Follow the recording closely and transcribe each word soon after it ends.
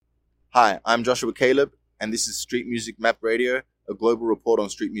Hi, I'm Joshua Caleb, and this is Street Music Map Radio, a global report on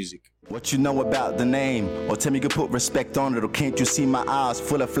street music. What you know about the name? Or tell me you can put respect on it, or can't you see my eyes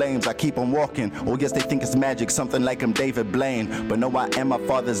full of flames? I keep on walking, or yes, they think it's magic, something like I'm David Blaine. But no, I am my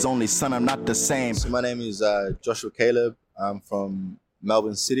father's only son, I'm not the same. So my name is Joshua Caleb. I'm from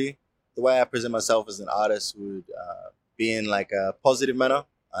Melbourne City. The way I present myself as an artist would be in like a positive manner.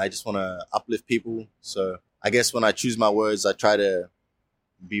 I just want to uplift people. So I guess when I choose my words, I try to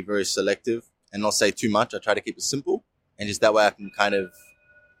be very selective and not say too much. I try to keep it simple. And just that way I can kind of,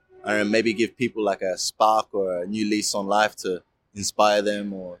 I don't know, maybe give people like a spark or a new lease on life to inspire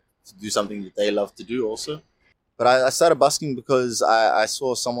them or to do something that they love to do also. But I started busking because I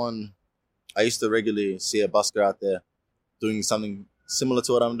saw someone, I used to regularly see a busker out there doing something similar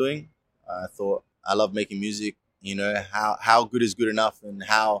to what I'm doing. I thought, I love making music. You know, how good is good enough, and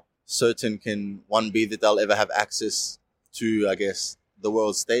how certain can one be that they'll ever have access to, I guess, the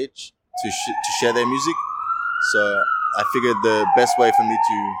world stage to share their music. So I figured the best way for me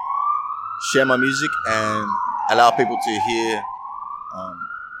to share my music and allow people to hear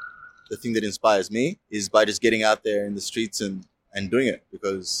the thing that inspires me is by just getting out there in the streets and doing it,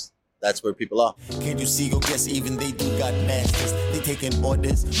 because that's where people are. Can you see, go guess, even they do got masters. They taking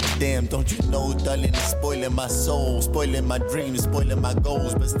orders. Damn, don't you know, darling, it's spoiling my soul, spoiling my dreams, spoiling my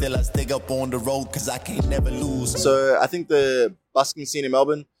goals. But still I stay up on the road because I can't never lose. So I think the busking scene in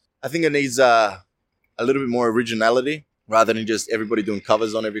Melbourne, I think it needs a little bit more originality rather than just everybody doing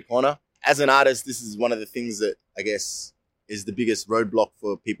covers on every corner. As an artist, this is one of the things that I guess is the biggest roadblock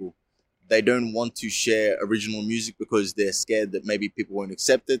for people. They don't want to share original music because they're scared that maybe people won't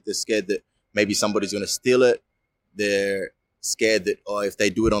accept it. They're scared that maybe somebody's going to steal it. They're scared that, if they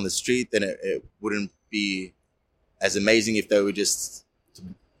do it on the street, then it wouldn't be as amazing if they were just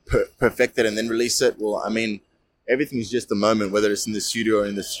perfect it and then release it. Well, I mean, everything is just a moment, whether it's in the studio or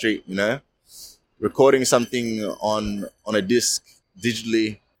in the street, you know? Recording something on a disc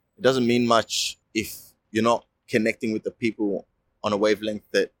digitally, it doesn't mean much if you're not connecting with the people on a wavelength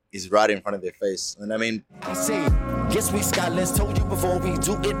that is right in front of their face. And I mean, I say, guess we Scotland's told you before we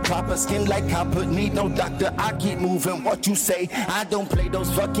do it proper. Skin like copper, need no doctor. I keep moving what you say. I don't play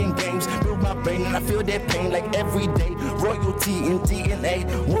those fucking games. Build my brain and I feel that pain like every day. Royalty in DNA,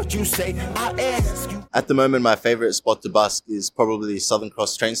 what you say, I ask you. At the moment, my favorite spot to busk is probably Southern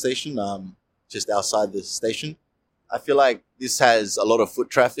Cross train station, just outside the station. I feel like this has a lot of foot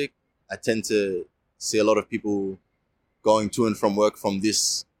traffic. I tend to see a lot of people going to and from work from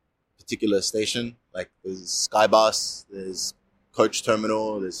this particular station. Like there's Skybus, there's coach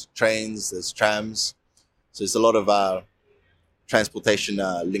terminal, there's trains, there's trams. So there's a lot of transportation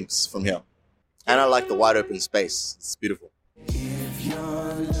links from here. And I like the wide open space. It's beautiful. If your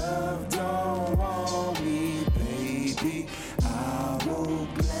love don't want me, baby, I will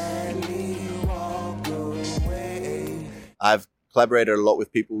gladly walk away. I've collaborated a lot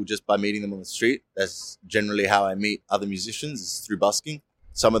with people just by meeting them on the street. That's generally how I meet other musicians, is through busking.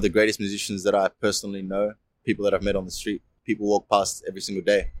 Some of the greatest musicians that I personally know, people that I've met on the street, people walk past every single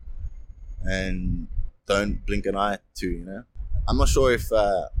day and don't blink an eye to, you know. I'm not sure if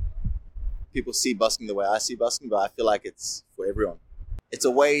people see busking the way I see busking, but I feel like it's for everyone. It's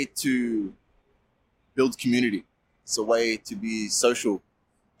a way to build community. It's a way to be social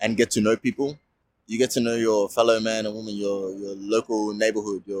and get to know people. You get to know your fellow man and woman, your local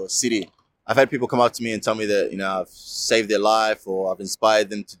neighborhood, your city. I've had people come up to me and tell me that, you know, I've saved their life, or I've inspired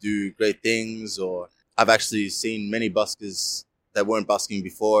them to do great things, or I've actually seen many buskers that weren't busking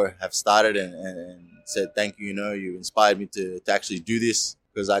before have started and said, thank you, you know, you inspired me to actually do this.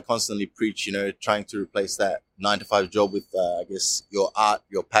 Because I constantly preach, you know, trying to replace that 9-to-5 job with, I guess, your art,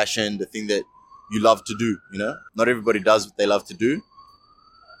 your passion, the thing that you love to do, you know. Not everybody does what they love to do,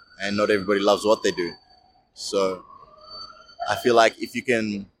 and not everybody loves what they do. So I feel like if you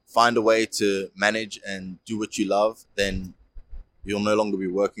can find a way to manage and do what you love, then you'll no longer be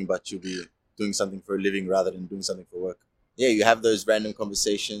working, but you'll be doing something for a living rather than doing something for work. Yeah, you have those random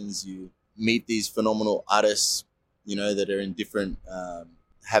conversations. You meet these phenomenal artists, you know, that are in different,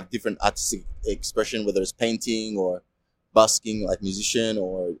 have different artistic expression, whether it's painting or busking, like musician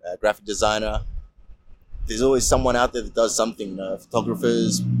or a graphic designer. There's always someone out there that does something.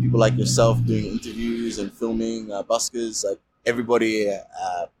 Photographers, people like yourself doing interviews and filming, buskers, like everybody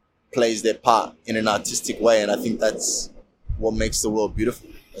plays their part in an artistic way. And I think that's what makes the world beautiful.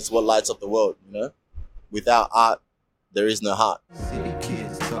 That's what lights up the world, you know? Without art, there is no heart. City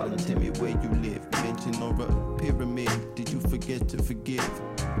kids, darling, tell me where you live. Mention on a pyramid, did you forget to forgive?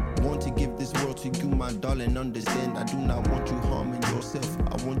 Want to give this world to you, my darling, understand I do not want you harming yourself.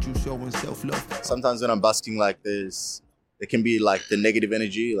 I want you showing self-love. Sometimes when I'm busking, like there's there can be like the negative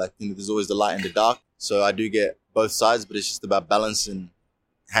energy, like, you know, there's always the light and the dark. So I do get both sides, but it's just about balance and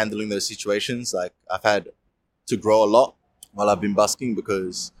handling those situations. Like, I've had to grow a lot while I've been busking,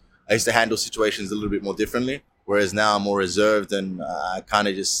 because I used to handle situations a little bit more differently, whereas now I'm more reserved and I kind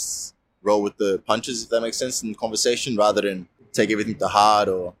of just roll with the punches, if that makes sense, in conversation, rather than take everything to heart.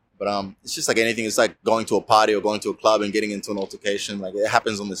 But it's just like anything. It's like going to a party or going to a club and getting into an altercation. Like, it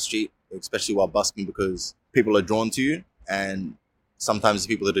happens on the street, especially while busking, because people are drawn to you, and sometimes the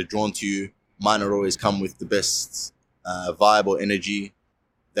people that are drawn to you might not always come with the best vibe or energy.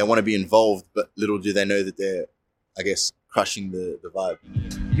 They want to be involved, but little do they know that they're, I guess, crushing the vibe.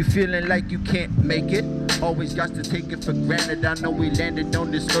 You feeling like you can't make it? Always got to take it for granted. I know we landed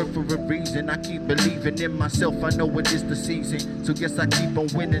on this earth for a reason. I keep believing in myself. I know it is the season, so guess I keep on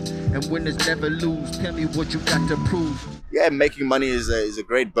winning. And winners never lose. Tell me what you got to prove. Yeah, making money is a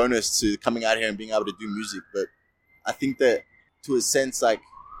great bonus to coming out here and being able to do music. But I think that, to a sense, like,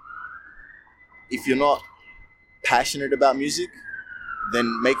 if you're not passionate about music,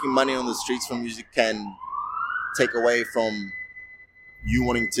 then making money on the streets from music can take away from you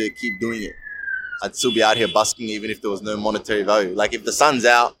wanting to keep doing it. I'd still be out here busking even if there was no monetary value. Like, if the sun's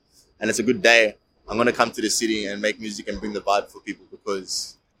out and it's a good day, I'm going to come to the city and make music and bring the vibe for people,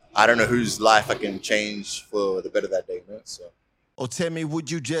 because I don't know whose life I can change for the better that day, you know? So. Oh, tell me, would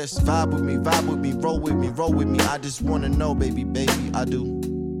you just vibe with me, roll with me, roll with me? I just want to know, baby, I do.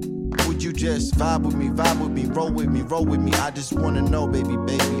 Would you just vibe with me, roll with me, roll with me? I just want to know, baby,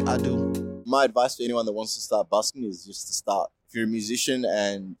 I do. My advice for anyone that wants to start busking is just to start. If you're a musician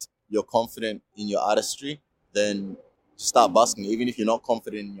and you're confident in your artistry, then start busking. Even if you're not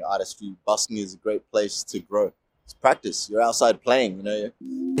confident in your artistry, busking is a great place to grow. It's practice. You're outside playing, you know.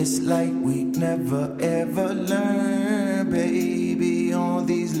 It's like we never ever learn, baby, all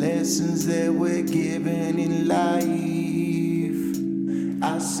these lessons that we're given in life.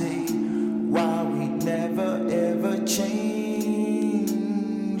 I say, why we never ever change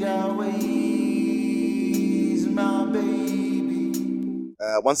our ways, my baby.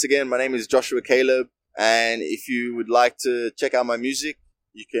 Once again, my name is Joshua Caleb, and if you would like to check out my music,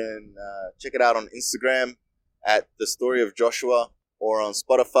 you can check it out on Instagram at The Story of Joshua, or on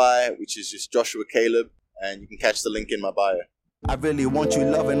Spotify, which is just Joshua Caleb, and you can catch the link in my bio. I really want you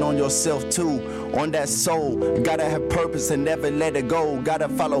loving on yourself too, on that soul. You gotta have purpose and never let it go. Gotta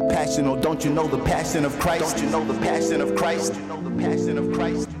follow passion, or don't you know the passion of Christ? Don't you know the passion of Christ? Don't you know the passion of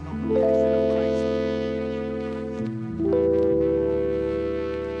Christ?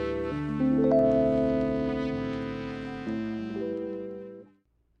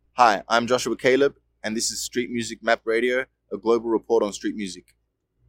 Hi, I'm Joshua Caleb, and this is Street Music Map Radio, a global report on street music.